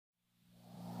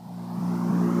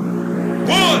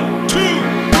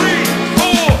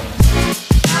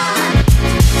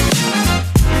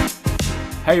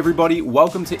Hey everybody,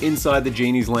 welcome to Inside the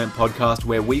Genie's Lamp podcast,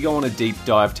 where we go on a deep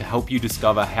dive to help you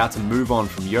discover how to move on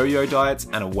from yo-yo diets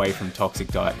and away from toxic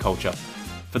diet culture.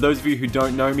 For those of you who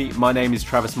don't know me, my name is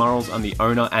Travis Murrells. I'm the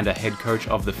owner and a head coach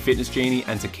of The Fitness Genie,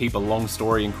 and to keep a long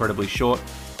story incredibly short,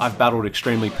 I've battled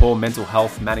extremely poor mental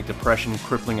health, manic depression,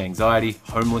 crippling anxiety,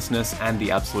 homelessness, and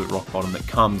the absolute rock bottom that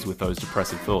comes with those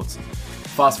depressive thoughts.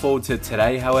 Fast forward to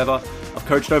today, however, I've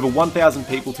coached over 1,000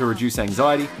 people to reduce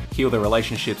anxiety, heal their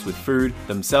relationships with food,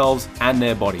 themselves, and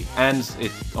their body. And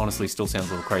it honestly still sounds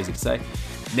a little crazy to say.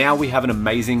 Now we have an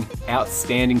amazing,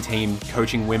 outstanding team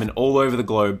coaching women all over the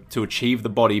globe to achieve the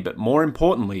body, but more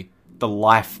importantly, the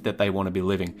life that they want to be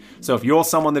living. So if you're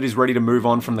someone that is ready to move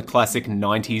on from the classic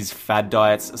 90s fad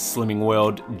diets, Slimming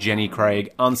World, Jenny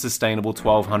Craig, unsustainable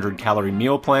 1,200 calorie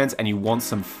meal plans, and you want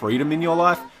some freedom in your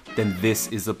life, then this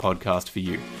is the podcast for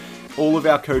you. All of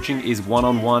our coaching is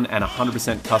one-on-one and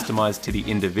 100% customized to the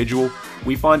individual.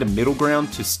 We find a middle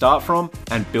ground to start from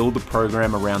and build the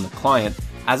program around the client,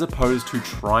 as opposed to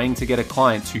trying to get a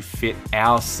client to fit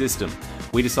our system.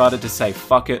 We decided to say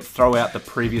fuck it, throw out the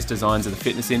previous designs of the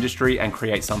fitness industry and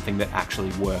create something that actually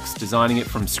works, designing it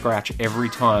from scratch every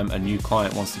time a new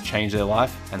client wants to change their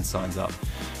life and signs up.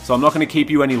 So I'm not going to keep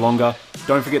you any longer.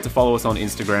 Don't forget to follow us on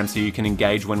Instagram so you can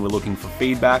engage when we're looking for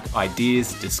feedback,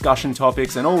 ideas, discussion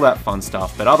topics, and all that fun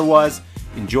stuff. But otherwise,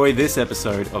 enjoy this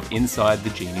episode of Inside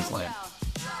the Genie's Lamp.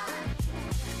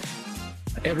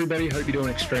 Hey everybody, hope you're doing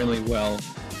extremely well.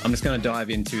 I'm just going to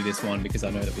dive into this one because I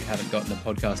know that we haven't gotten a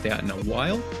podcast out in a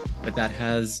while, but that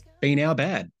has been our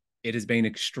bad. It has been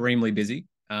extremely busy.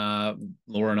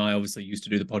 Laura and I obviously used to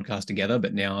do the podcast together,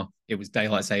 but now it was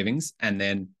daylight savings and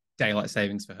then daylight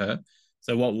savings for her.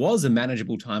 So what was a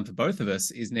manageable time for both of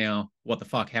us is now, what the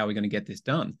fuck, how are we going to get this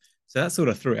done? So that sort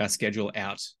of threw our schedule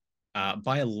out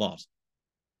by a lot.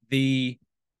 The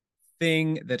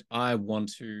thing that I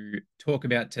want to talk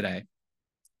about today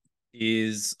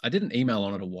is, I did an email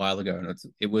on it a while ago, and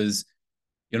it was,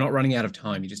 you're not running out of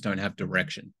time, you just don't have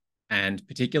direction. And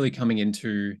particularly coming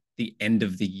into the end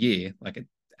of the year, like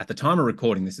at the time of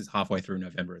recording, this is halfway through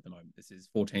November at the moment. This is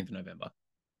 14th of November,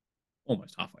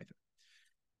 almost halfway through.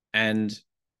 And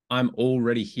I'm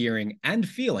already hearing and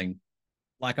feeling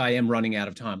like I am running out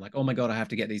of time. Like, oh my God, I have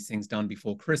to get these things done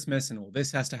before Christmas and all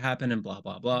this has to happen and blah,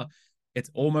 blah, blah. It's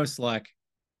almost like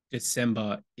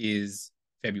December is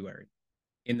February,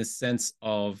 in the sense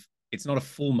of it's not a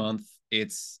full month.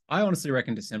 I honestly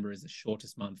reckon December is the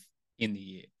shortest month in the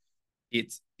year.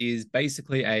 It is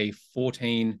basically a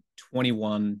 14,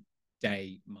 21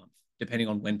 day month, depending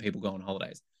on when people go on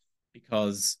holidays,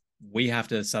 because we have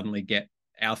to suddenly get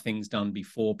our things done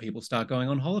before people start going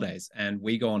on holidays. And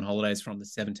we go on holidays from the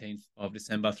 17th of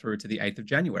December through to the 8th of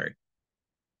January.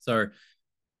 So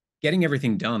getting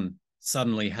everything done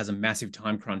suddenly has a massive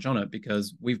time crunch on it,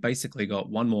 because we've basically got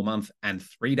one more month and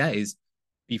 3 days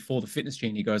before the Fitness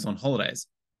Genie goes on holidays.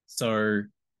 So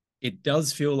it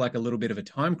does feel like a little bit of a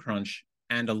time crunch,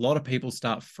 and a lot of people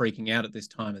start freaking out at this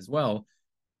time as well,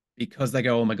 because they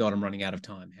go, oh my God, I'm running out of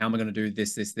time. How am I going to do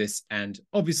this, this, this? And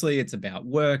obviously it's about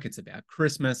work, it's about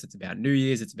Christmas, it's about New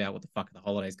Year's, it's about what the fuck the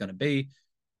holiday is going to be.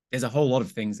 There's a whole lot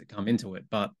of things that come into it.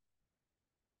 But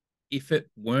if it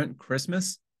weren't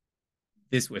Christmas,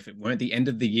 if it weren't the end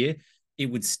of the year, it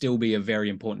would still be a very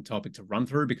important topic to run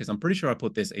through, because I'm pretty sure I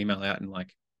put this email out in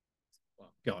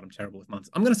God, I'm terrible with months.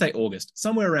 I'm going to say August,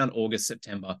 somewhere around August,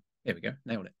 September. There we go.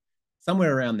 Nailed it.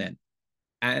 Somewhere around then.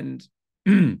 And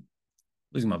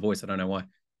losing my voice, I don't know why.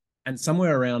 And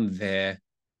somewhere around there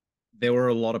were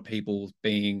a lot of people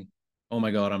being, oh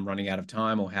my God, I'm running out of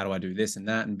time, or how do I do this and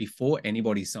that? And before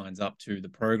anybody signs up to the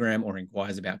program or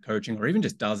inquires about coaching, or even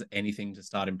just does anything to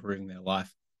start improving their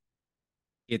life,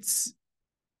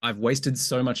 I've wasted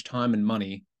so much time and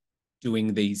money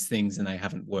doing these things and they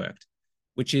haven't worked,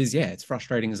 which is, it's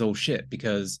frustrating as all shit,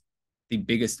 because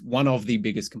one of the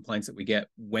biggest complaints that we get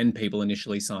when people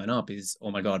initially sign up is,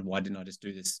 oh my God, why didn't I just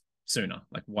do this sooner?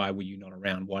 Like, why were you not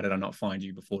around? Why did I not find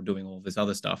you before doing all this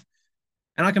other stuff?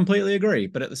 And I completely agree.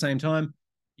 But at the same time,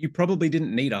 you probably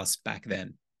didn't need us back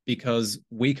then, because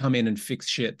we come in and fix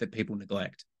shit that people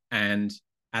neglect. And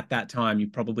at that time, you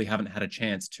probably haven't had a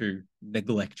chance to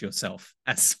neglect yourself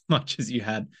as much as you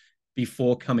had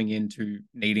before coming into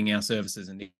needing our services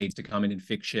and needs to come in and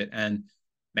fix shit and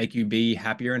make you be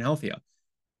happier and healthier.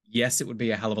 Yes, it would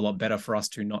be a hell of a lot better for us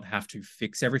to not have to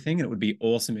fix everything. And it would be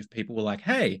awesome if people were like,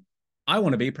 hey, I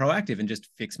want to be proactive and just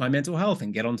fix my mental health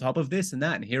and get on top of this and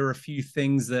that. And here are a few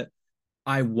things that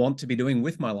I want to be doing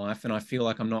with my life, and I feel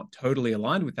like I'm not totally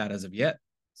aligned with that as of yet.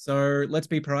 So let's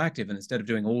be proactive. And instead of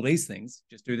doing all these things,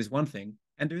 just do this one thing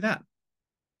and do that.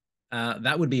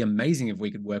 That would be amazing if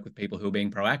we could work with people who are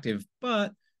being proactive,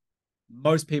 but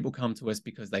Most people come to us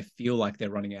because they feel like they're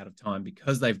running out of time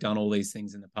because they've done all these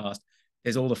things in the past.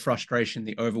 There's all the frustration,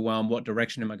 the overwhelm. What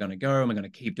direction am I going to go? Am I going to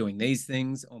keep doing these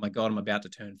things? Oh my God, I'm about to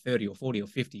turn 30 or 40 or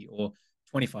 50 or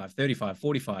 25, 35,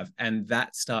 45. And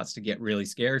that starts to get really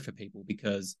scary for people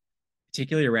because,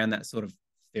 particularly around that sort of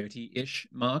 30-ish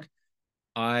mark,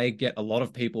 I get a lot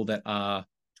of people that are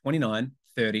 29,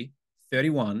 30,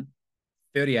 31,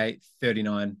 38,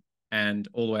 39, and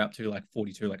all the way up to like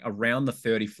 42, like around the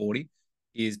 30, 40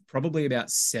 is probably about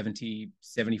 70,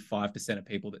 75% of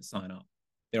people that sign up.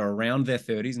 They're around their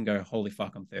 30s and go, holy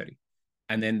fuck, I'm 30.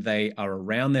 And then they are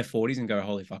around their 40s and go,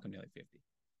 holy fuck, I'm nearly 50.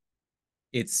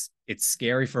 It's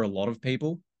scary for a lot of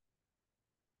people,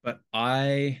 but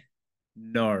I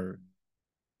know,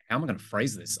 how am I going to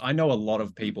phrase this? I know a lot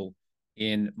of people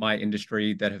in my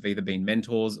industry that have either been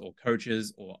mentors or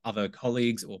coaches or other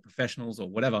colleagues or professionals or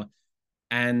whatever.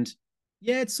 And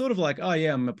yeah, it's sort of like, oh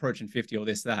yeah, I'm approaching 50 or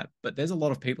this, that. But there's a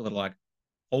lot of people that are like,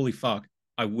 holy fuck,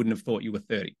 I wouldn't have thought you were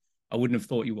 30. I wouldn't have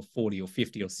thought you were 40 or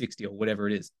 50 or 60 or whatever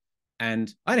it is.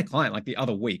 And I had a client like the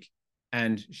other week,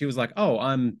 and she was like, oh,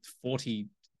 I'm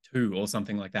 42 or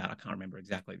something like that. I can't remember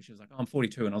exactly. But she was like, oh, I'm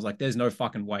 42. And I was like, there's no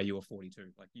fucking way you are 42.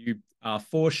 Like, you are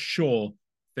for sure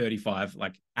 35,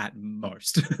 like at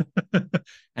most.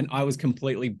 And I was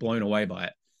completely blown away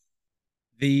by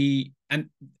it. And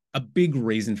a big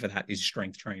reason for that is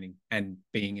strength training and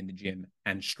being in the gym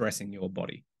and stressing your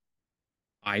body.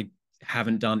 I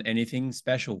haven't done anything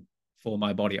special for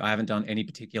my body. I haven't done any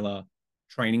particular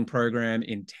training program,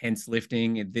 intense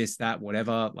lifting, this, that,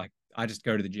 whatever. Like, I just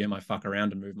go to the gym, I fuck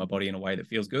around and move my body in a way that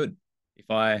feels good. If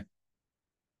I,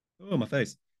 oh, my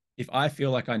face. If I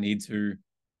feel like I need to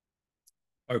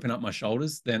open up my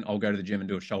shoulders, then I'll go to the gym and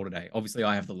do a shoulder day. Obviously,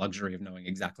 I have the luxury of knowing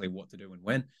exactly what to do and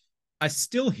when. I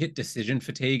still hit decision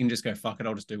fatigue and just go, fuck it,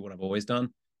 I'll just do what I've always done.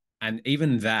 And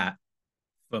even that,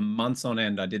 for months on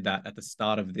end, I did that at the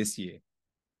start of this year.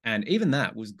 And even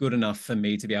that was good enough for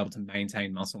me to be able to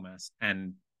maintain muscle mass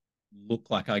and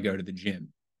look like I go to the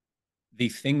gym. The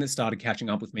thing that started catching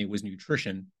up with me was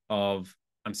nutrition of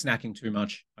I'm snacking too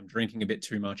much, I'm drinking a bit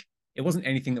too much. It wasn't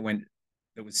anything that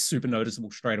was super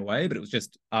noticeable straight away, but it was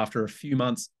just after a few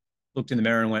months, looked in the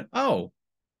mirror and went, oh,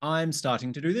 I'm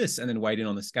starting to do this, and then weighed in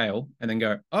on the scale and then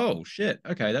go, oh shit,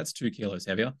 okay, that's 2 kilos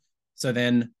heavier. So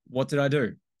then what did I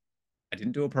do? I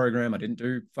didn't do a program. I didn't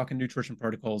do fucking nutrition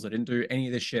protocols. I didn't do any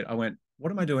of this shit. I went, what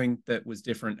am I doing that was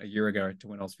different a year ago to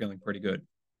when I was feeling pretty good?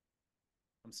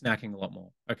 I'm snacking a lot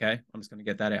more. Okay, I'm just going to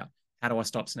get that out. How do I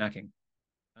stop snacking?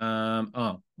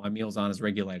 Oh, my meals aren't as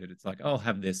regulated. It's like, I'll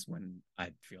have this when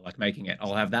I feel like making it.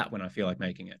 I'll have that when I feel like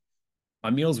making it. My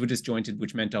meals were disjointed,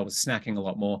 which meant I was snacking a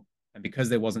lot more. And because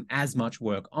there wasn't as much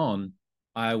work on,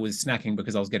 I was snacking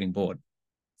because I was getting bored.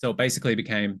 So it basically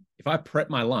became, if I prep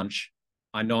my lunch,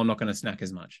 I know I'm not going to snack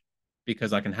as much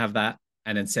because I can have that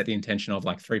and then set the intention of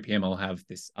like 3 p.m. I'll have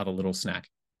this other little snack,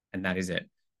 and that is it.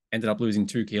 Ended up losing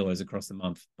 2 kilos across the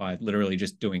month by literally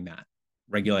just doing that,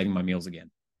 regulating my meals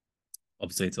again.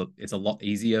 Obviously, it's a lot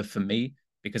easier for me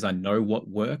because I know what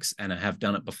works and I have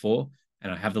done it before,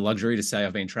 and I have the luxury to say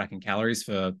I've been tracking calories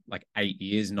for like 8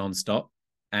 years nonstop.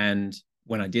 And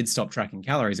when I did stop tracking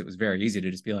calories, it was very easy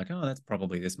to just be like, oh, that's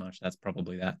probably this much, that's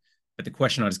probably that. But the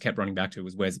question I just kept running back to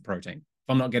was, where's the protein? If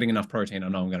I'm not getting enough protein, I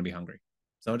know I'm going to be hungry.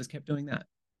 So I just kept doing that.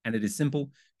 And it is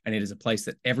simple, and it is a place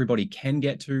that everybody can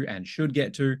get to and should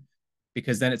get to,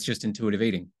 because then it's just intuitive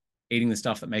eating. Eating the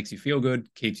stuff that makes you feel good,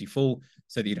 keeps you full,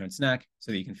 so that you don't snack,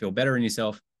 so that you can feel better in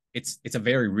yourself. It's a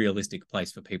very realistic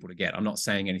place for people to get. I'm not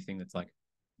saying anything that's like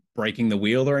breaking the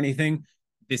wheel or anything.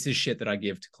 This is shit that I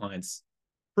give to clients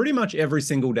pretty much every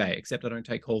single day, except I don't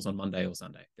take calls on Monday or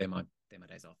Sunday. They're my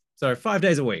days off. So 5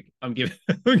 days a week, I'm giving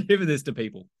I'm giving this to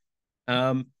people.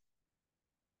 Unless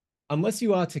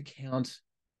you are to count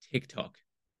TikTok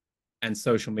and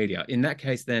social media. In that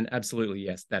case, then absolutely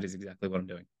yes, that is exactly what I'm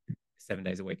doing. 7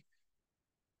 days a week.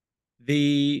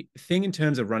 The thing in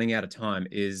terms of running out of time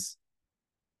is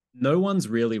no one's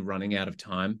really running out of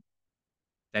time.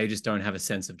 They just don't have a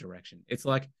sense of direction. It's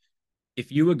like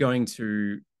if you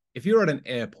were at an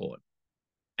airport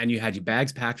and you had your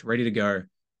bags packed, ready to go,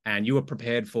 and you were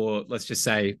prepared for, let's just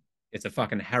say, it's a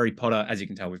fucking Harry Potter. As you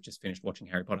can tell, we've just finished watching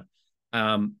Harry Potter.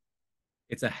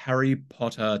 It's a Harry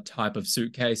Potter type of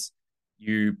suitcase.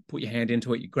 You put your hand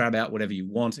into it, you grab out whatever you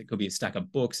want. It could be a stack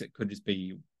of books. It could just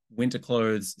be winter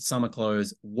clothes, summer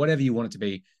clothes, whatever you want it to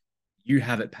be. You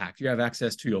have it packed. You have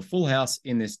access to your full house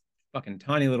in this fucking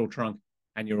tiny little trunk,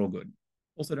 and you're all good.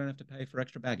 Also don't have to pay for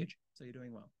extra baggage. So you're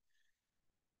doing well.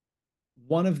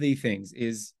 One of the things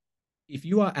is if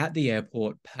you are at the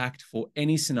airport packed for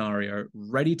any scenario,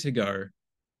 ready to go,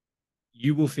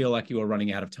 you will feel like you are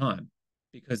running out of time.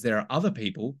 because there are other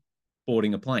people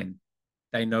boarding a plane.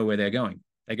 They know where they're going.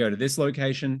 They go to this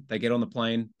location, they get on the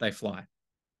plane, they fly.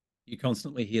 You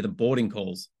constantly hear the boarding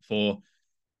calls for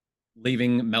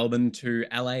leaving Melbourne to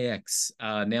LAX,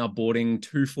 now boarding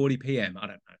 2:40 p.m. I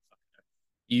don't know.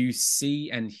 You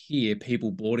see and hear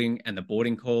people boarding and the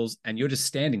boarding calls, and you're just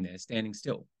standing there, standing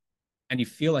still. And you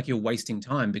feel like you're wasting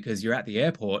time because you're at the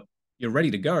airport, you're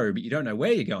ready to go, but you don't know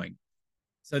where you're going.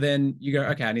 So then you go,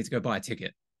 okay, I need to go buy a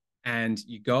ticket. And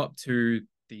you go up to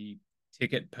the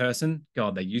ticket person.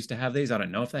 God, they used to have these. I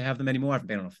don't know if they have them anymore. I haven't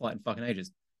been on a flight in fucking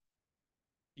ages.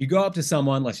 You go up to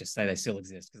someone, let's just say they still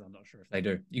exist because I'm not sure if they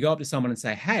do. You go up to someone and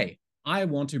say, hey, I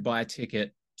want to buy a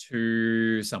ticket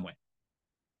to somewhere.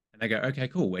 And they go, okay,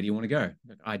 cool. Where do you want to go?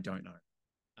 Like, I don't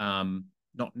know.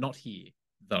 Not here,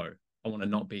 though. I want to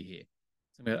not be here.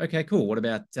 So I go, okay, cool. What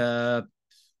about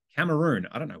Cameroon?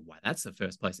 I don't know why that's the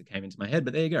first place that came into my head,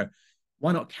 but there you go.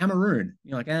 Why not Cameroon?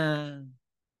 You're like,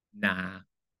 nah.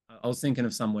 I was thinking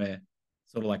of somewhere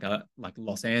sort of like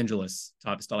Los Angeles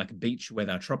type of stuff, like a beach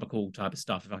weather, tropical type of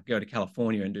stuff. If I could go to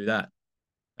California and do that,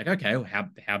 like, okay, well,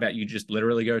 how about you just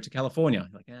literally go to California?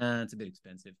 Like, it's a bit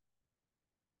expensive.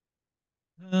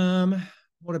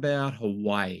 What about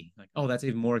Hawaii? Like, oh, that's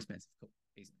even more expensive. Cool,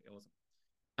 easy,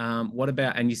 awesome. What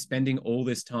about, and you're spending all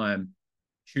this time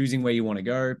choosing where you want to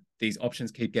go. These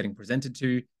options keep getting presented to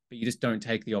you, but you just don't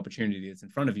take the opportunity that's in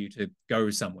front of you to go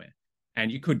somewhere. And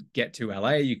you could get to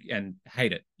LA and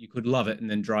hate it. You could love it and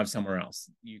then drive somewhere else.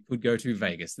 You could go to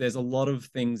Vegas. There's a lot of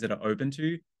things that are open to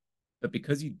you, but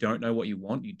because you don't know what you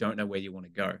want, you don't know where you want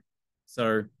to go.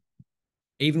 So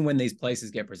even when these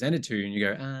places get presented to you and you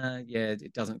go, yeah,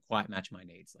 it doesn't quite match my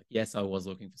needs. Like, yes, I was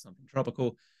looking for something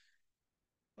tropical,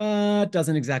 but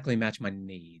doesn't exactly match my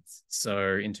needs.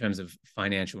 So in terms of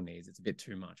financial needs, it's a bit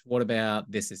too much. What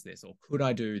about this is this? Or could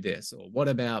I do this? Or what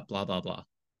about blah, blah, blah?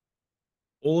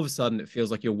 All of a sudden it feels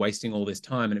like you're wasting all this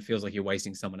time, and it feels like you're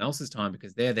wasting someone else's time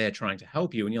because they're there trying to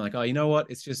help you. And you're like, oh, you know what?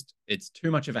 It's too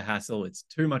much of a hassle. It's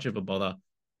too much of a bother.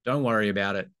 Don't worry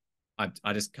about it.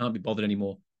 I just can't be bothered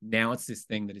anymore. Now it's this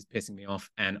thing that is pissing me off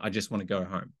and I just want to go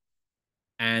home.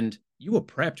 And you were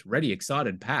prepped, ready,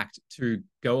 excited, packed to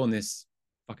go on this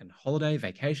fucking holiday,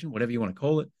 vacation, whatever you want to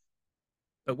call it.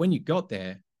 But when you got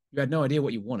there, you had no idea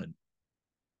what you wanted.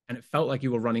 And it felt like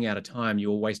you were running out of time.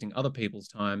 You were wasting other people's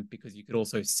time because you could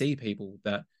also see people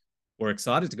that were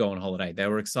excited to go on holiday. They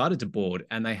were excited to board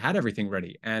and they had everything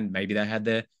ready. And maybe they had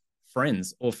their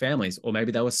friends or families, or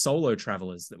maybe they were solo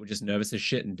travelers that were just nervous as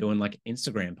shit and doing like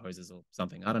Instagram poses or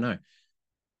something. I don't know.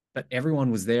 But everyone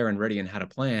was there and ready and had a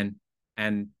plan.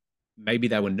 And maybe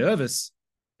they were nervous,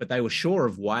 but they were sure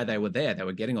of why they were there. They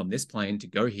were getting on this plane to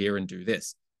go here and do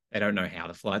this. They don't know how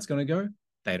the flight's going to go.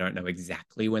 They don't know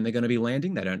exactly when they're going to be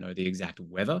landing. They don't know the exact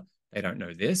weather. They don't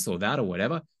know this or that or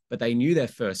whatever, but they knew their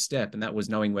first step, and that was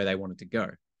knowing where they wanted to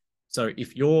go. So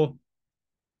if you're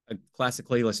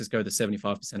classically, let's just go the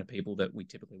 75% of people that we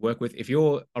typically work with, if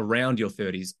you're around your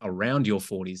 30s, around your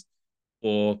 40s,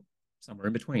 or somewhere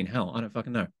in between, hell, I don't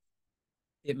fucking know.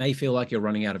 It may feel like you're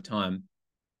running out of time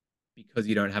because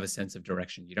you don't have a sense of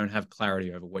direction. You don't have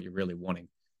clarity over what you're really wanting.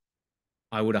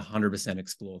 I would 100%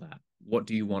 explore that. What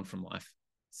do you want from life?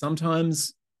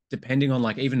 Sometimes, depending on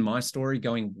like even my story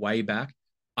going way back,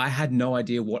 I had no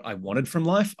idea what I wanted from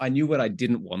life. I knew what I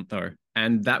didn't want though.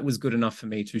 And that was good enough for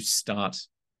me to start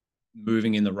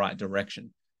moving in the right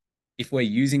direction. If we're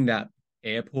using that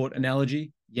airport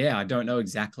analogy, yeah, I don't know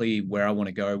exactly where I want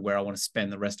to go, where I want to spend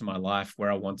the rest of my life,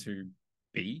 where I want to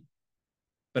be.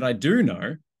 But I do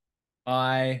know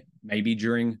I maybe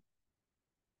during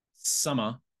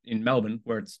summer in Melbourne,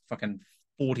 where it's fucking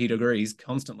 40 degrees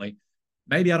constantly,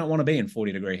 maybe I don't want to be in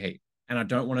 40-degree heat and I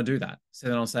don't want to do that. So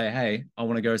then I'll say, hey, I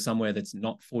want to go somewhere that's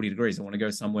not 40 degrees. I want to go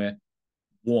somewhere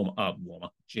warmer.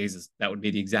 Jesus, that would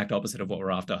be the exact opposite of what we're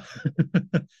after.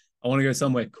 I want to go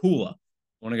somewhere cooler.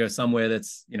 I want to go somewhere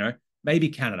that's, maybe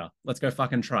Canada. Let's go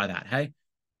fucking try that. Hey,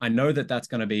 I know that that's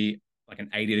going to be like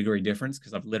an 80-degree difference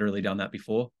because I've literally done that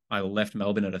before. I left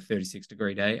Melbourne at a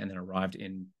 36-degree day and then arrived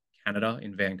in Canada,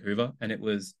 in Vancouver, and it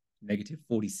was negative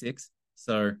 46.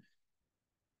 So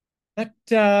that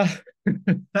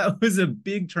that was a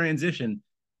big transition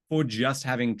for just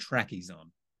having trackies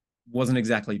on. Wasn't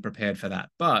exactly prepared for that,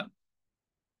 but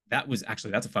that's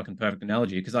a fucking perfect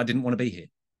analogy because I didn't want to be here.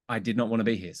 I did not want to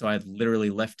be here. So I had literally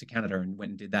left to Canada and went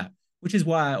and did that, which is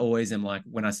why I always am like,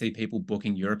 when I see people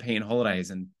booking European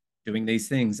holidays and doing these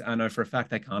things, I know for a fact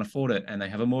they can't afford it and they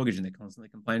have a mortgage and they're constantly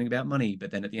complaining about money.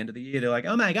 But then at the end of the year, they're like,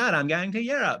 oh my God, I'm going to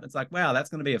Europe. It's like, wow, that's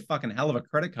going to be a fucking hell of a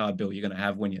credit card bill you're going to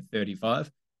have when you're 35.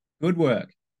 Good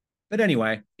work. But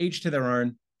anyway, each to their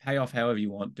own. pay off however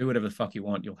you want, do whatever the fuck you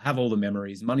want. You'll have all the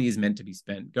memories. Money is meant to be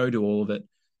spent. Go do all of it.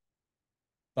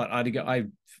 But I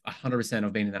 100%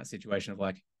 have been in that situation of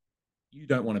like, you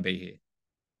don't want to be here.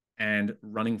 And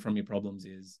running from your problems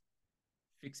is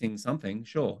fixing something,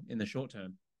 sure, in the short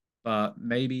term. But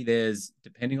maybe there's,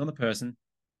 depending on the person,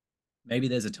 maybe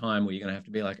there's a time where you're going to have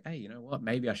to be like, hey, you know what?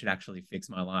 Maybe I should actually fix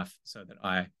my life so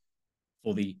that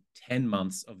for the 10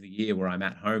 months of the year where I'm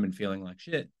at home and feeling like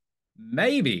shit,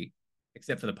 maybe,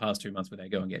 except for the past 2 months where they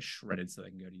go and get shredded so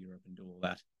they can go to Europe and do all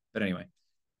that. But anyway,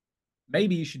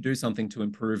 maybe you should do something to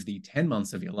improve the 10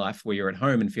 months of your life where you're at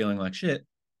home and feeling like shit,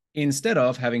 instead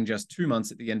of having just 2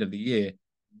 months at the end of the year,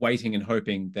 waiting and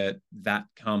hoping that that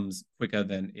comes quicker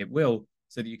than it will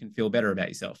so that you can feel better about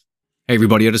yourself. Hey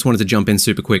everybody, I just wanted to jump in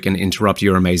super quick and interrupt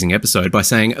your amazing episode by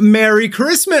saying Merry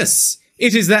Christmas!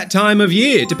 It is that time of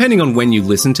year. Depending on when you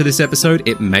listen to this episode,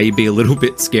 it may be a little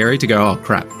bit scary to go, oh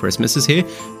crap, Christmas is here.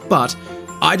 But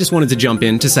I just wanted to jump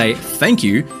in to say thank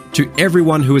you to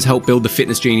everyone who has helped build the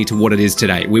Fitness Genie to what it is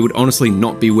today. We would honestly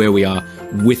not be where we are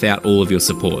without all of your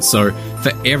support. So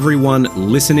for everyone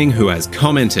listening who has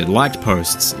commented, liked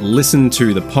posts, listened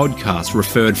to the podcast,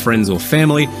 referred friends or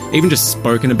family, even just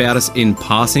spoken about us in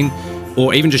passing,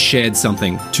 or even just shared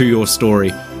something to your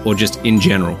story or just in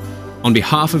general. On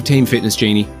behalf of Team Fitness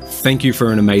Genie, thank you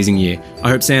for an amazing year. I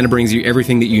hope Santa brings you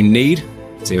everything that you need.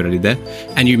 See what I did there?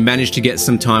 And you managed to get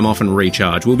some time off and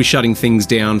recharge. We'll be shutting things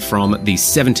down from the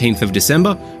 17th of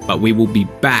December, but we will be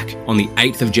back on the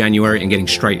 8th of January and getting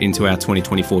straight into our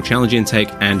 2024 challenge intake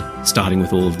and starting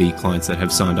with all of the clients that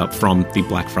have signed up from the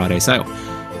Black Friday sale.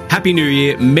 Happy New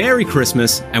Year, Merry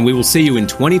Christmas, and we will see you in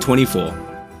 2024.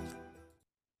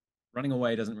 Running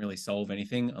away doesn't really solve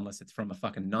anything unless it's from a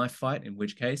fucking knife fight, in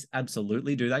which case,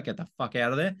 absolutely do that. Get the fuck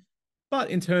out of there. But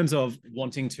in terms of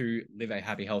wanting to live a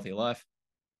happy, healthy life,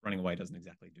 running away doesn't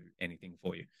exactly do anything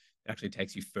for you. It actually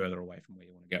takes you further away from where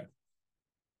you want to go.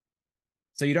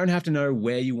 So you don't have to know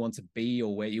where you want to be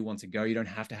or where you want to go. You don't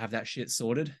have to have that shit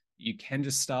sorted. You can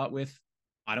just start with,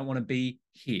 I don't want to be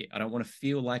here. I don't want to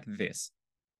feel like this.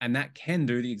 And that can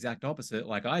do the exact opposite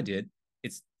like I did.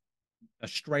 It's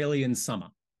Australian summer.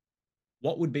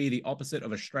 What would be the opposite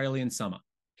of Australian summer?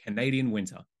 Canadian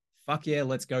winter. Fuck yeah,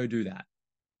 let's go do that.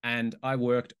 And I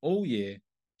worked all year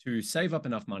to save up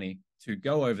enough money to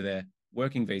go over there,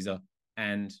 working visa,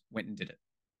 and went and did it.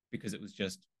 Because it was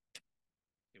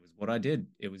what I did.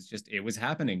 It was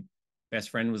happening.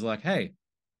 Best friend was like, hey,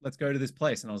 let's go to this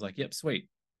place. And I was like, yep, sweet.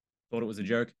 Thought it was a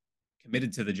joke,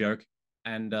 committed to the joke.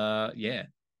 And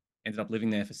ended up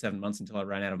living there for 7 months until I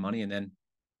ran out of money and then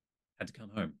had to come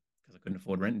home because I couldn't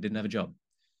afford rent and didn't have a job.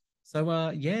 So,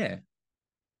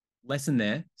 lesson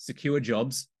there, secure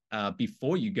jobs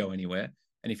before you go anywhere.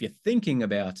 And if you're thinking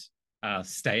about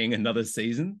staying another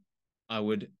season, I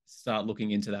would start looking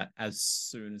into that as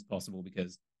soon as possible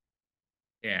because,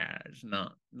 yeah, there's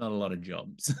not a lot of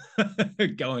jobs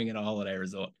going in a holiday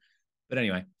resort. But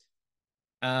anyway,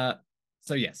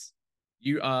 so yes,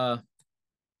 you are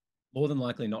more than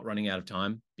likely not running out of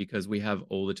time because we have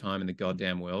all the time in the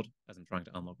goddamn world, as I'm trying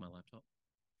to unlock my laptop.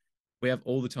 We have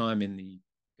all the time in the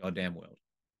goddamn world.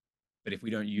 But if we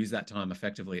don't use that time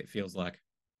effectively, it feels like,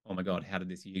 oh my God, how did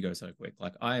this year go so quick?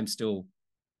 Like, I am still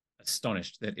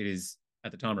astonished that it is,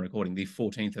 at the time of recording, the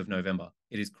 14th of November.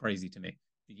 It is crazy to me.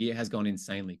 The year has gone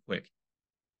insanely quick.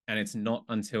 And it's not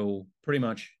until pretty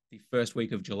much the first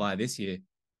week of July this year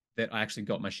that I actually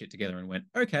got my shit together and went,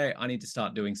 okay, I need to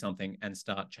start doing something and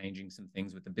start changing some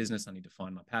things with the business. I need to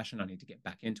find my passion. I need to get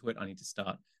back into it. I need to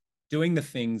start doing the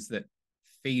things that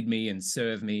feed me and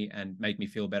serve me and make me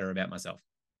feel better about myself.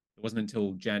 It wasn't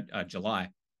until July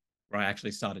where I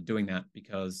actually started doing that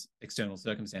because external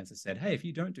circumstances said, hey, if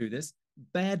you don't do this,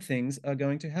 bad things are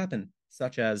going to happen,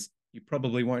 such as you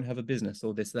probably won't have a business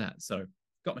or this, that. So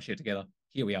got my shit together.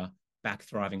 Here we are, back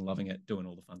thriving, loving it, doing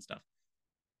all the fun stuff.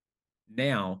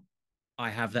 Now I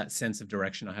have that sense of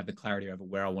direction. I have the clarity over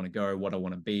where I want to go, what I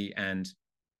want to be. And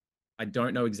I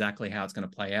don't know exactly how it's going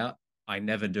to play out. I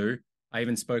never do. I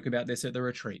even spoke about this at the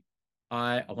retreat.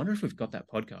 I wonder if we've got that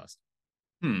podcast.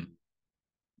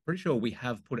 Pretty sure we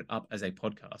have put it up as a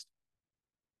podcast.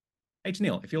 Hey,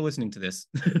 Neil, if you're listening to this,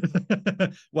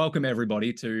 welcome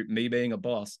everybody to me being a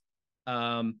boss.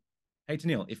 Hey,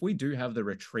 Neil, if we do have the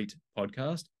retreat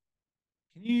podcast,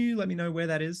 can you let me know where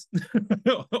that is?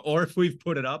 Or if we've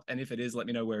put it up, and if it is, let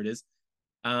me know where it is.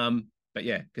 But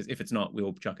yeah, because if it's not,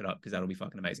 we'll chuck it up because that'll be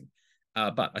fucking amazing.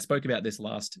 But I spoke about this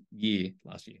the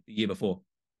year before,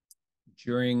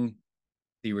 during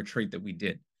the retreat that we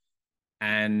did.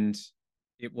 And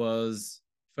it was,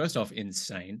 first off,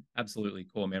 insane, absolutely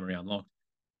core memory unlocked.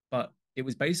 But it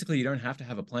was basically, you don't have to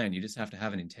have a plan. You just have to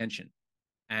have an intention.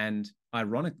 And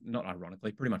not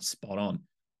ironically, pretty much spot on.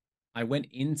 I went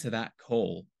into that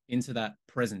call, into that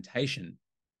presentation,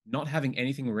 not having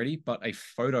anything ready but a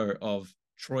photo of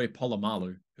Troy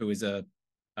Polamalu, who is a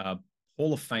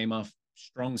Hall of Famer,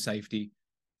 strong safety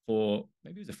for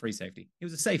maybe he was a free safety. He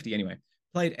was a safety anyway,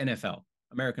 played NFL,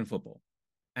 American football.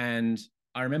 And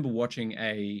I remember watching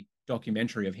a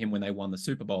documentary of him when they won the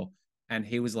Super Bowl. And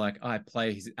he was like, I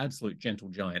play, he's an absolute gentle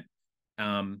giant.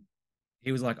 Um,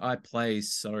 he was like, I play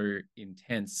so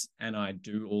intense and I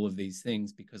do all of these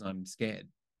things because I'm scared.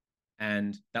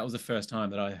 And that was the first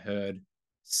time that I heard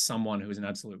someone who was an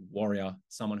absolute warrior,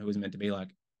 someone who was meant to be like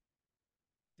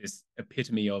this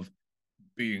epitome of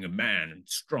being a man and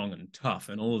strong and tough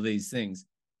and all of these things.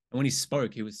 And when he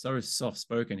spoke, he was so soft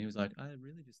spoken. He was like, I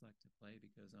really just like to play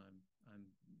because I'm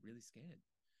really scared.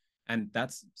 And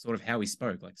that's sort of how he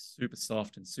spoke, like super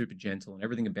soft and super gentle, and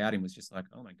everything about him was just like,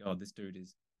 oh my God, this dude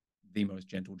is the most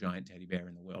gentle giant teddy bear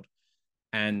in the world.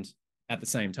 And at the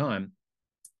same time,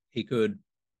 he could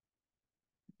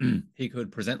he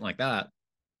could present like that,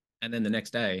 and then the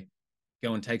next day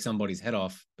go and take somebody's head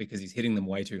off because he's hitting them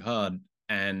way too hard,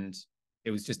 and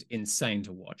it was just insane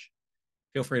to watch.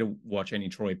 Feel free to watch any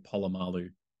Troy Polamalu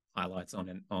highlights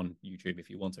on YouTube if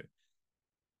you want to.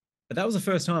 But that was the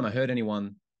first time I heard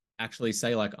anyone actually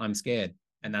say like I'm scared,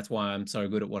 and that's why I'm so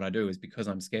good at what I do is because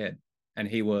I'm scared. And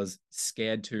he was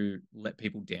scared to let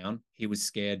people down. He was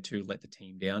scared to let the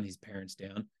team down, his parents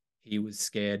down. He was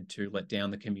scared to let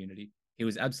down the community. He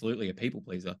was absolutely a people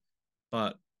pleaser,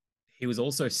 but he was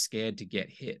also scared to get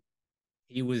hit.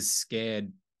 He was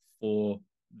scared for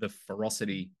the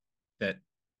ferocity that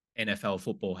NFL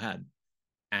football had.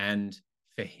 And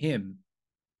for him,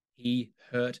 he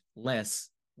hurt less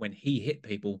when he hit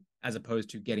people as opposed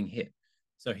to getting hit.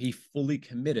 So he fully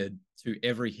committed to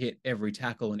every hit, every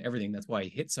tackle, and everything. That's why he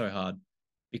hit so hard,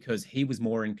 because he was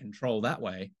more in control that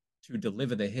way to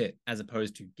deliver the hit as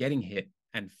opposed to getting hit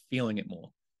and feeling it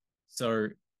more. So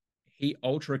he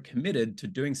ultra committed to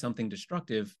doing something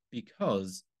destructive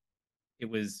because it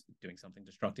was doing something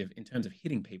destructive in terms of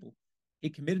hitting people. He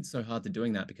committed so hard to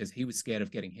doing that because he was scared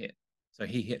of getting hit. So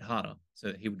he hit harder so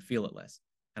that he would feel it less.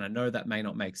 And I know that may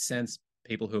not make sense.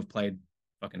 People who have played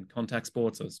fucking contact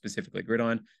sports or specifically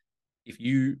gridiron, if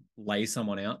you lay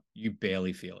someone out, you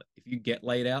barely feel it. If you get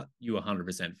laid out, you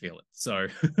 100% feel it. So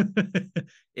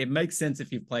it makes sense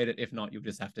if you've played it. If not, you'll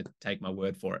just have to take my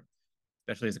word for it.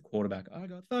 Especially as a quarterback, I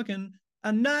got fucking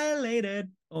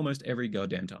annihilated almost every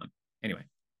goddamn time. Anyway,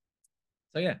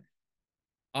 so yeah,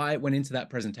 I went into that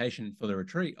presentation for the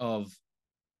retreat of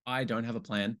I don't have a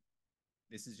plan.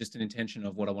 This is just an intention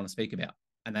of what I want to speak about.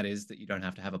 And that is that you don't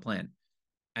have to have a plan.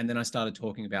 And then I started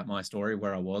talking about my story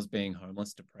where I was being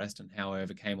homeless, depressed, and how I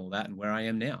overcame all that and where I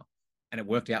am now. And it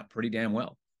worked out pretty damn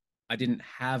well. I didn't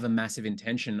have a massive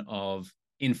intention of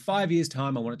in 5 years'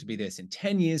 time, I want it to be this. In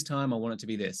 10 years' time, I want it to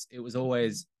be this. It was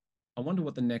always, I wonder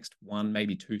what the next one,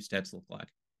 maybe two steps look like.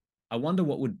 I wonder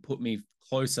what would put me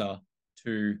closer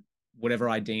to whatever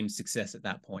I deemed success at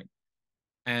that point.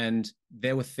 And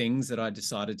there were things that I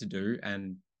decided to do.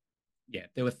 And yeah,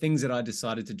 there were things that I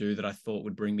decided to do that I thought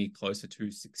would bring me closer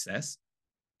to success.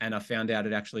 And I found out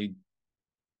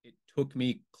it took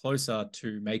me closer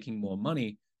to making more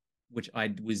money, which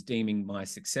I was deeming my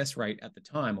success rate at the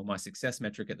time or my success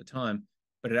metric at the time,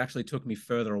 but it actually took me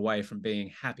further away from being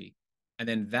happy. And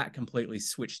then that completely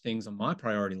switched things on my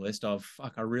priority list of,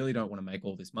 fuck, I really don't want to make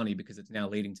all this money because it's now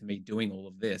leading to me doing all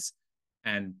of this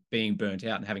and being burnt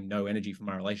out and having no energy for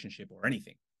my relationship or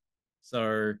anything.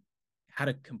 So had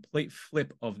a complete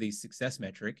flip of the success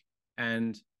metric.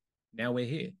 And now we're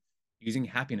here using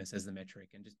happiness as the metric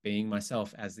and just being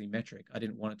myself as the metric. I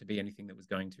didn't want it to be anything that was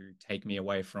going to take me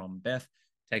away from Beth,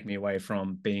 take me away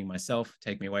from being myself,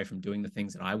 take me away from doing the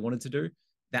things that I wanted to do.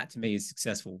 That to me is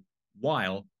successful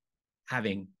while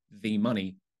having the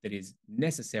money that is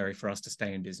necessary for us to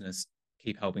stay in business,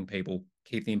 keep helping people,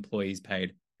 keep the employees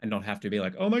paid, and not have to be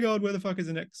like, oh my God, where the fuck is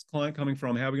the next client coming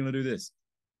from? How are we going to do this?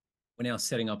 We're now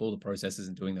setting up all the processes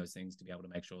and doing those things to be able to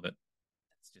make sure that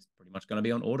it's just pretty much going to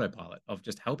be on autopilot of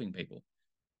just helping people,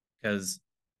 because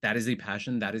that is the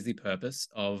passion, that is the purpose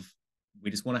of,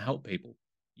 we just want to help people.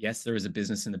 Yes, there is a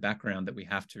business in the background that we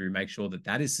have to make sure that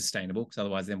that is sustainable, because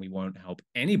otherwise then we won't help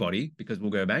anybody because we'll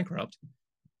go bankrupt.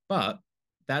 But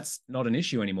that's not an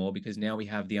issue anymore, because now we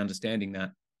have the understanding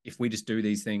that if we just do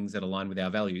these things that align with our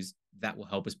values, that will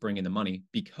help us bring in the money,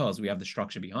 because we have the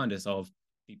structure behind us of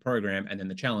the program and then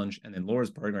the challenge and then Laura's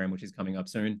program, which is coming up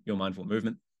soon, Your Mindful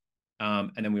Movement.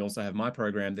 And then we also have my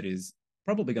program that is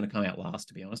probably going to come out last,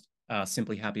 to be honest,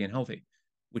 Simply Happy and Healthy,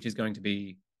 which is going to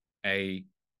be a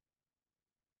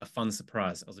a fun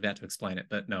surprise. I was about to explain it,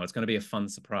 but no, it's going to be a fun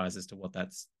surprise as to what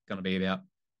that's going to be about.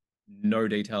 No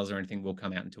details or anything will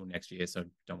come out until next year, so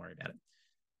don't worry about it.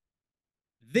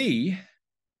 The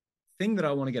thing that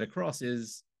I want to get across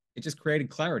is it just created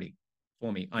clarity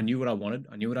for me. I knew what I wanted,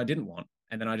 I knew what I didn't want.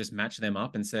 And then I just matched them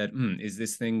up and said, is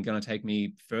this thing going to take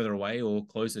me further away or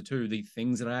closer to the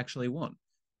things that I actually want?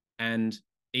 And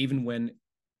even when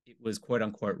it was quote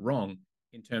unquote wrong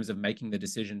in terms of making the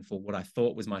decision for what I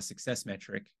thought was my success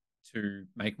metric to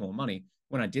make more money,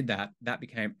 when I did that, that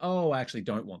became, oh, I actually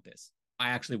don't want this. I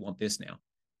actually want this now.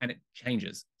 And it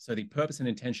changes. So the purpose and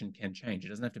intention can change. It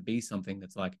doesn't have to be something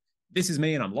that's like, this is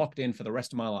me and I'm locked in for the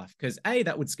rest of my life. Because A,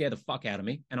 that would scare the fuck out of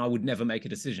me and I would never make a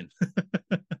decision.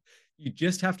 You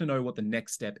just have to know what the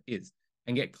next step is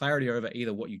and get clarity over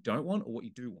either what you don't want or what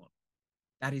you do want.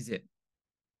 That is it.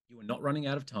 You are not running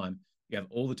out of time. You have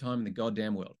all the time in the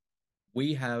goddamn world.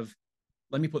 We have,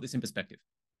 let me put this in perspective.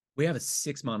 We have a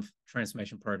 6-month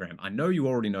transformation program. I know you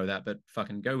already know that, but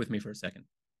fucking go with me for a second.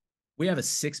 We have a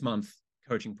 6-month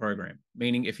coaching program,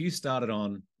 meaning if you started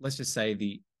on, let's just say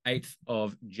the 8th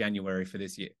of January for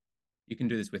this year, you can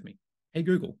do this with me. Hey,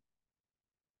 Google,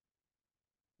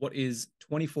 what is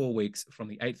 24 weeks from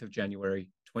the 8th of January,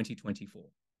 2024?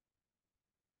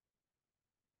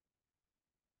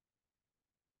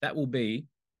 That will be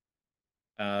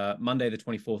Monday, the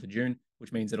 24th of June,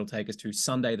 which means it'll take us to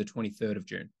Sunday, the 23rd of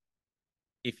June.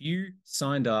 If you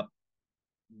signed up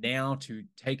now to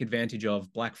take advantage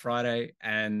of Black Friday,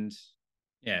 and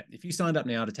yeah, if you signed up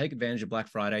now to take advantage of Black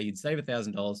Friday, you'd save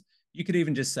 $1,000. You could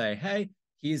even just say, hey,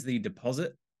 here's the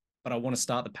deposit, but I want to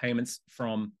start the payments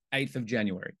from 8th of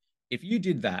January. If you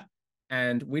did that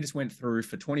and we just went through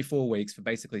for 24 weeks for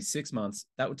basically 6 months,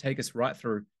 that would take us right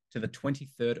through to the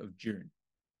 23rd of June.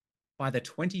 By the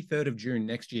 23rd of June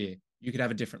next year, you could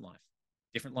have a different life,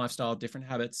 different lifestyle, different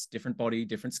habits, different body,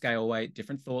 different scale weight,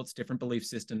 different thoughts, different belief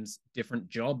systems, different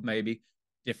job, maybe,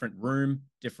 different room,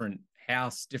 different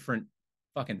house, different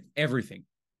fucking everything.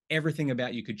 Everything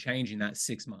about you could change in that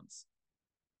 6 months.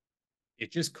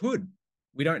 It just could.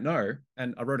 We don't know.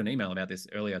 And I wrote an email about this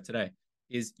earlier today,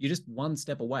 is you're just one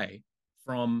step away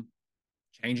from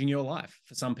changing your life.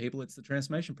 For some people, it's the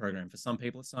transformation program. For some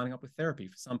people, it's signing up with therapy.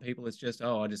 For some people, it's just,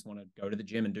 oh, I just want to go to the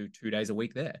gym and do 2 days a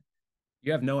week there.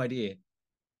 You have no idea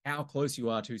how close you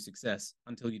are to success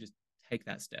until you just take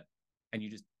that step and you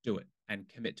just do it and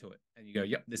commit to it. And you go,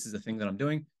 yep, this is the thing that I'm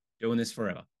doing this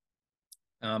forever.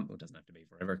 Well, it doesn't have to be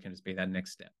forever. It can just be that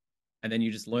next step. And then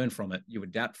you just learn from it. You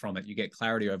adapt from it. You get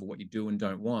clarity over what you do and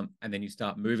don't want. And then you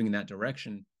start moving in that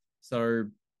direction. So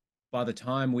by the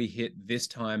time we hit this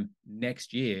time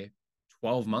next year,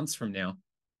 12 months from now,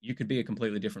 you could be a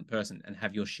completely different person and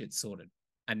have your shit sorted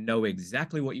and know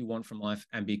exactly what you want from life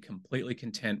and be completely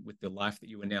content with the life that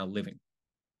you are now living.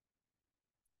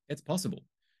 It's possible.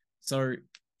 So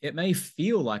it may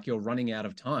feel like you're running out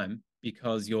of time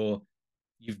because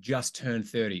you've just turned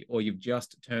 30 or you've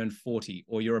just turned 40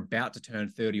 or you're about to turn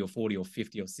 30 or 40 or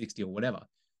 50 or 60 or whatever.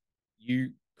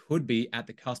 You could be at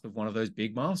the cusp of one of those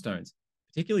big milestones,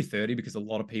 particularly 30, because a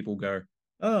lot of people go,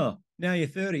 oh, now you're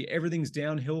 30, everything's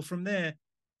downhill from there.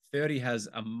 30 has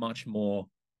a much more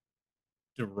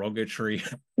derogatory,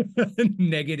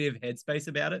 negative headspace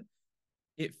about it.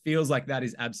 It feels like that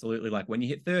is absolutely like when you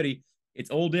hit 30, it's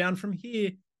all down from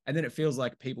here. And then it feels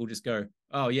like people just go,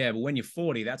 oh, yeah, but when you're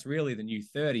 40, that's really the new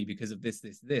 30 because of this,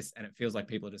 this, this. And it feels like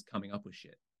people are just coming up with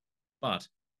shit. But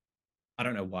I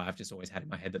don't know why. I've just always had in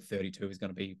my head that 32 is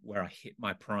going to be where I hit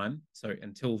my prime. So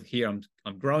until here,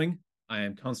 I'm growing. I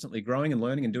am constantly growing and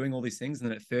learning and doing all these things. And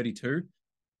then at 32,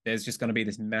 there's just going to be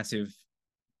this massive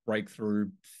breakthrough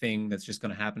thing that's just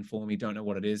going to happen for me. Don't know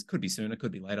what it is. Could be sooner,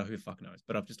 could be later. Who fuck knows?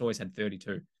 But I've just always had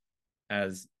 32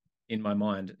 as in my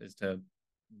mind as to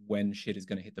when shit is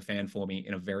going to hit the fan for me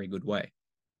in a very good way.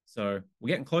 So we're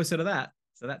getting closer to that.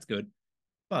 So that's good.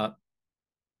 But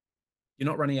you're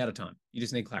not running out of time. You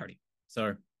just need clarity.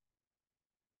 So,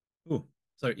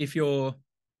 so if you're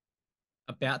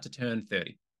about to turn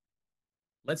 30,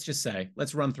 let's just say,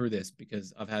 let's run through this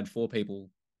because I've had 4 people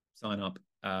sign up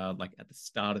like at the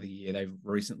start of the year. They've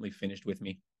recently finished with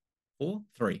me.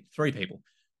 3 people.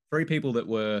 3 people that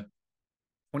were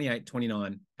 28,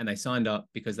 29, and they signed up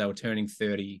because they were turning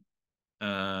 30.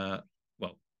 Well,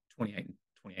 28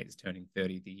 is turning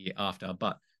 30 the year after,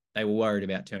 but they were worried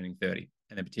about turning 30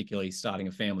 and then particularly starting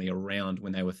a family around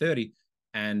when they were 30.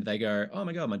 And they go, oh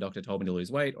my God, my doctor told me to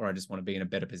lose weight, or I just want to be in a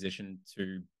better position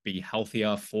to be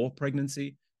healthier for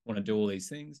pregnancy, want to do all these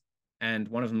things. And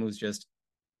one of them was just,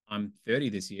 I'm 30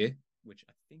 this year, which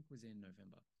I think was in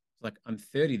November. It's like, I'm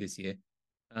 30 this year.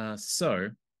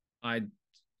 So I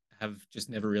have just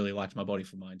never really liked my body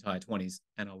for my entire 20s.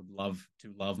 And I would love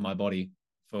to love my body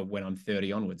for when I'm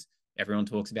 30 onwards. Everyone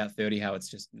talks about 30, how it's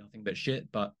just nothing but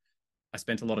shit. But I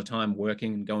spent a lot of time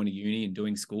working and going to uni and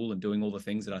doing school and doing all the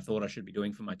things that I thought I should be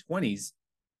doing for my 20s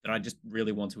that I just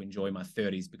really want to enjoy my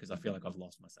 30s because I feel like I've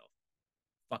lost myself.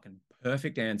 Fucking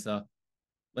perfect answer.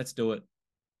 Let's do it.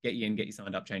 Get you in, get you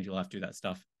signed up, change your life, do that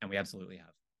stuff. And we absolutely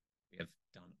have. We have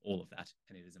done all of that,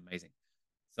 and it is amazing.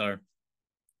 So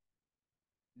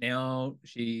now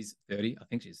she's 30. I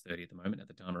think she's 30 at the moment at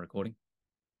the time of recording.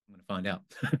 I'm going to find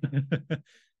out.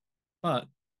 But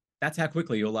that's how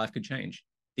quickly your life could change.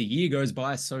 The year goes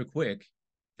by so quick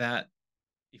that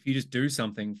if you just do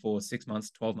something for 6 months,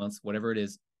 12 months, whatever it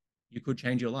is, you could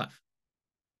change your life.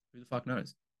 Who the fuck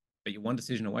knows? But you're one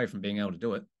decision away from being able to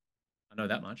do it. I know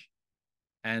that much.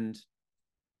 And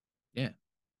yeah,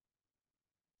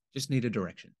 just need a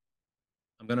direction.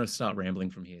 I'm going to start rambling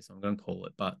from here, so I'm going to call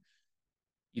it, but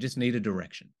you just need a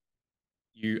direction.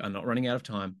 You are not running out of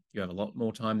time. You have a lot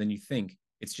more time than you think.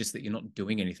 It's just that you're not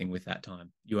doing anything with that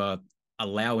time. You are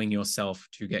allowing yourself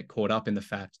to get caught up in the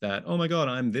fact that, oh my God,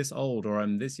 I'm this old, or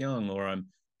I'm this young, or I'm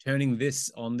turning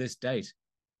this on this date.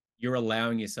 You're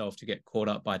allowing yourself to get caught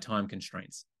up by time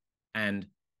constraints. And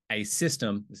a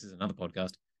system, this is another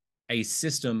podcast, a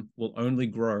system will only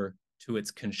grow to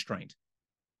its constraint.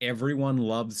 Everyone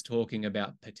loves talking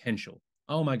about potential.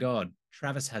 Oh my God,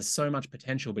 Travis has so much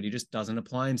potential, but he just doesn't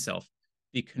apply himself.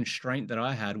 The constraint that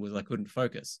I had was I couldn't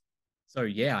focus. So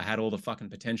yeah, I had all the fucking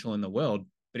potential in the world,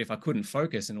 but if I couldn't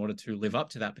focus in order to live up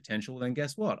to that potential, then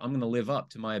guess what? I'm going to live up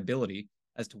to my ability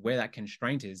as to where that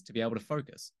constraint is to be able to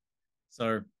focus.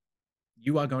 So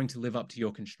you are going to live up to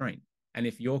your constraint. And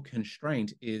if your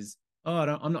constraint is, oh,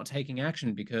 I'm not taking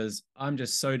action because I'm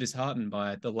just so disheartened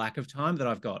by the lack of time that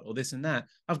I've got, or this and that.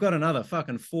 I've got another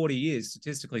fucking 40 years,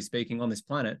 statistically speaking, on this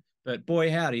planet. But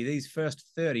boy, howdy, these first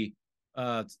 30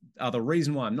 are the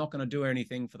reason why I'm not going to do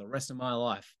anything for the rest of my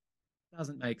life. It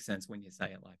doesn't make sense when you say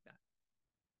it like that.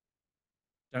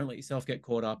 Don't let yourself get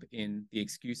caught up in the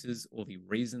excuses or the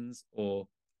reasons or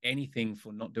anything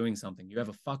for not doing something. You have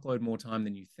a fuckload more time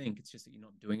than you think. It's just that you're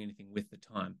not doing anything with the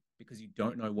time because you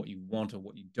don't know what you want or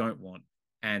what you don't want.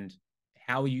 And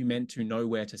how are you meant to know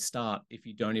where to start if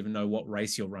you don't even know what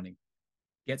race you're running?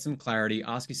 Get some clarity,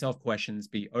 ask yourself questions,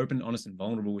 be open, honest, and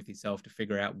vulnerable with yourself to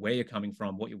figure out where you're coming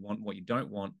from, what you want, what you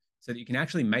don't want, so that you can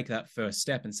actually make that first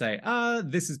step and say,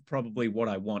 this is probably what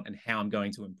I want and how I'm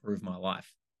going to improve my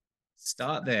life.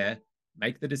 Start there,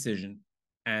 make the decision,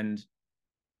 and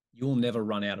you'll never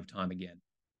run out of time again.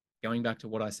 Going back to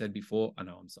what I said before,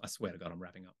 I swear to God, I'm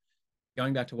wrapping up.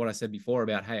 Going back to what I said before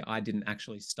about, hey, I didn't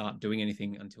actually start doing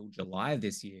anything until July of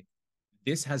this year.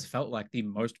 This has felt like the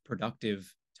most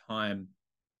productive time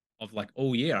of like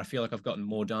all year. I feel like I've gotten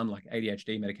more done. Like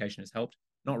ADHD medication has helped.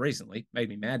 Not recently, made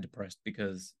me mad depressed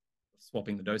because of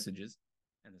swapping the dosages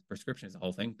and the prescription is the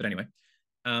whole thing. But anyway,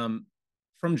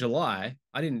 from July,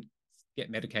 I didn't get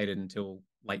medicated until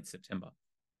late September.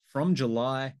 From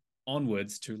July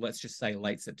onwards to, let's just say,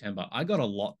 late September, I got a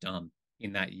lot done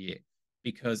in that year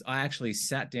because I actually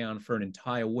sat down for an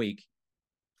entire week,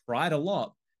 cried a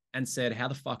lot, and said, how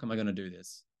the fuck am I going to do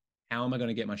this? How am I going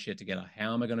to get my shit together?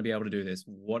 How am I going to be able to do this?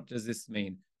 What does this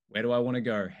mean? Where do I want to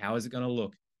go? How is it going to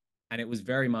look? And it was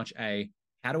very much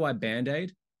how do I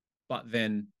band-aid, but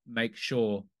then make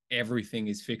sure everything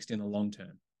is fixed in the long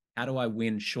term? How do I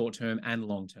win short term and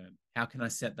long term? How can I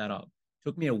set that up? It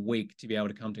took me a week to be able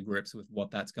to come to grips with what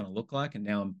that's going to look like. And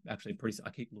now I'm actually I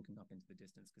keep looking up into the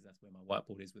distance because that's where my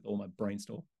whiteboard is with all my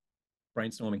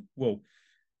brainstorming. Whoa.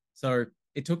 So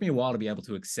it took me a while to be able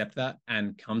to accept that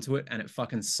and come to it. And it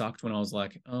fucking sucked when I was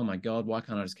like, oh my God, why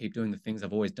can't I just keep doing the things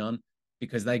I've always done?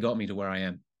 Because they got me to where I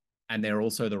am. And they're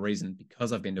also the reason,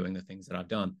 because I've been doing the things that I've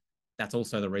done, that's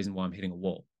also the reason why I'm hitting a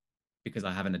wall, because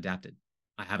I haven't adapted.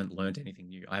 I haven't learned anything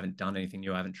new. I haven't done anything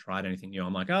new. I haven't tried anything new.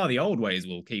 I'm like, the old ways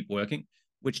will keep working,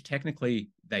 which technically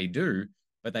they do,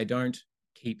 but they don't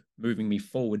keep moving me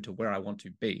forward to where I want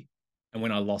to be. And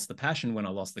when I lost the passion, when I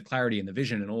lost the clarity and the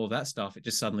vision and all of that stuff, it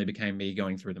just suddenly became me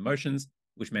going through the motions,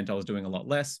 which meant I was doing a lot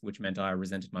less, which meant I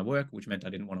resented my work, which meant I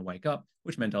didn't want to wake up,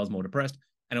 which meant I was more depressed.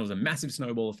 And it was a massive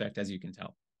snowball effect, as you can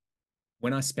tell.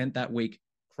 When I spent that week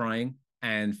crying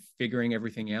and figuring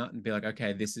everything out and be like,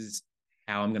 okay, this is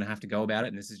how I'm going to have to go about it,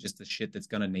 and this is just the shit that's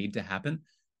going to need to happen,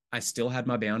 I still had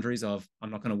my boundaries of,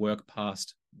 I'm not going to work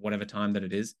past whatever time that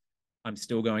it is. I'm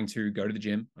still going to go to the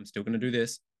gym. I'm still going to do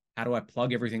this. How do I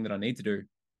plug everything that I need to do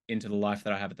into the life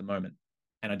that I have at the moment?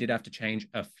 And I did have to change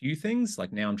a few things.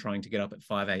 Like now I'm trying to get up at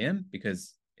 5 a.m.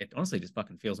 because it honestly just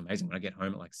fucking feels amazing when I get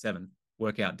home at like 7,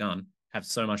 workout done, have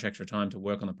so much extra time to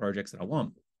work on the projects that I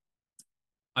want.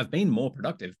 I've been more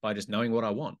productive by just knowing what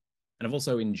I want. And I've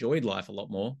also enjoyed life a lot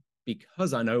more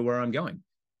because I know where I'm going.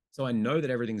 So I know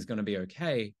that everything's going to be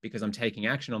okay because I'm taking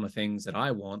action on the things that I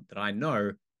want that I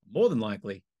know more than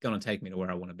likely going to take me to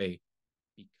where I want to be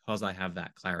because I have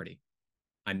that clarity.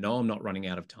 I know I'm not running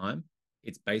out of time.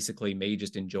 It's basically me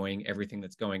just enjoying everything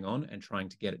that's going on and trying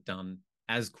to get it done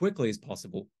as quickly as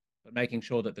possible, but making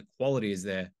sure that the quality is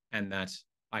there and that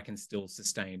I can still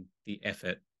sustain the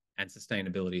effort. And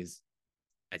sustainability is,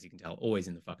 as you can tell, always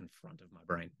in the fucking front of my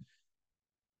brain.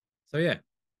 So yeah,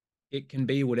 it can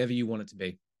be whatever you want it to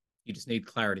be. You just need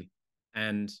clarity.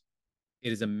 And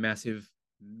it is a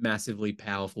massively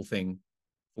powerful thing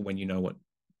for when you know what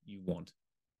you want.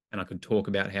 And I could talk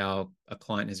about how a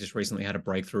client has just recently had a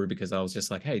breakthrough because I was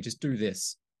just like, hey, just do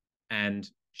this. And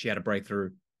she had a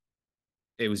breakthrough.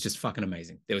 It was just fucking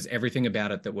amazing. There was everything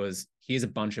about it that was, here's a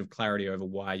bunch of clarity over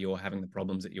why you're having the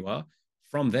problems that you are.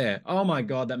 From there, oh my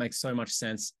God, that makes so much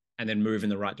sense. And then move in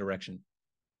the right direction.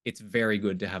 It's very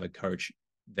good to have a coach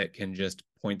that can just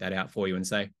point that out for you and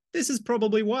say, this is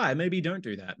probably why. Maybe don't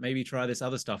do that. Maybe try this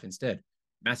other stuff instead.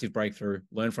 Massive breakthrough,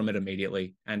 learn from it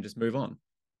immediately, and just move on.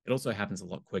 It also happens a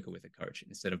lot quicker with a coach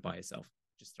instead of by yourself.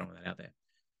 Just throwing that out there.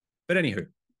 But anywho,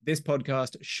 this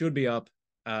podcast should be up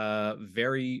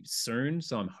very soon.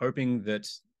 So I'm hoping that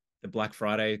the Black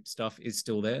Friday stuff is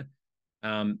still there.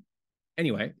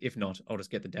 Anyway, if not, I'll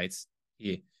just get the dates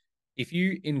here. If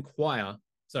you inquire,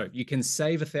 so you can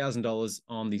save $1,000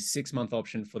 on the 6-month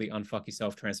option for the Unfuck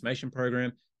Yourself transformation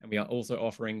program. And we are also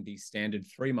offering the standard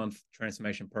 3-month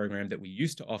transformation program that we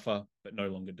used to offer, but no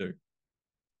longer do.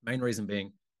 Main reason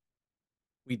being,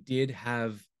 we did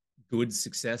have good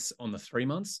success on the 3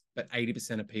 months, but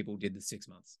 80% of people did the 6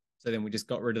 months. So then we just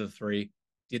got rid of the 3,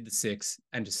 did the 6,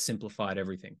 and just simplified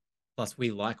everything. Plus,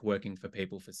 we like working for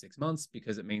people for 6 months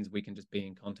because it means we can just be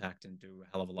in contact and do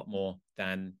a hell of a lot more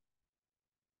than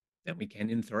we can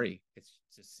in 3. It's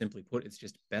just simply put, it's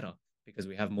just better because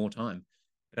we have more time.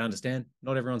 But I understand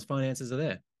not everyone's finances are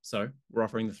there. So we're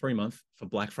offering the 3-month for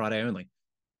Black Friday only.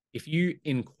 If you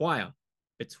inquire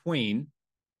between,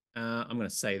 I'm going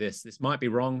to say this might be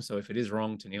wrong. So if it is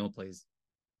wrong, Tennille, please,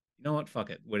 you know what? Fuck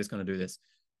it. We're just going to do this.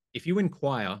 If you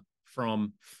inquire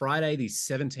from Friday, the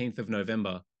 17th of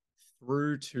November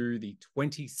through to the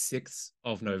 26th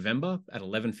of November at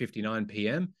 11:59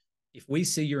 p.m., if we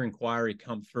see your inquiry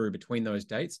come through between those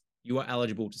dates, you are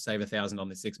eligible to save $1,000 on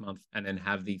the 6-month and then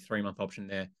have the 3-month option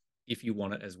there if you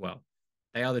want it as well.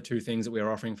 They are the 2 things that we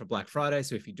are offering for Black Friday.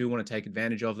 So if you do want to take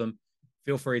advantage of them,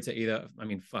 feel free to either,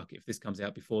 if this comes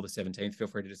out before the 17th, feel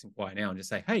free to just inquire now and just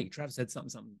say, hey, Travis said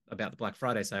something about the Black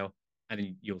Friday sale, and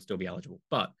then you'll still be eligible.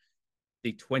 But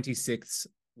the 26th,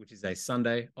 which is a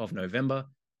Sunday of November,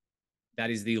 that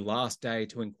is the last day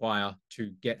to inquire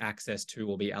to get access to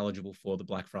or be eligible for the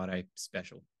Black Friday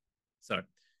special. So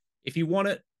if you want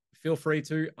it, feel free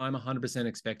to. I'm 100%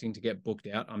 expecting to get booked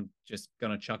out. I'm just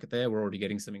going to chuck it there. We're already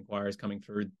getting some inquiries coming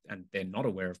through and they're not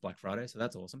aware of Black Friday. So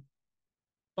that's awesome.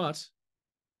 But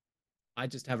I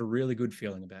just have a really good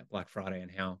feeling about Black Friday and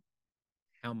how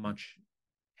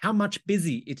much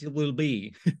busy it will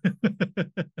be.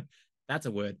 That's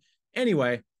a word.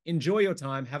 Anyway, enjoy your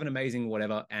time. Have an amazing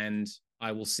whatever. And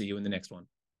I will see you in the next one.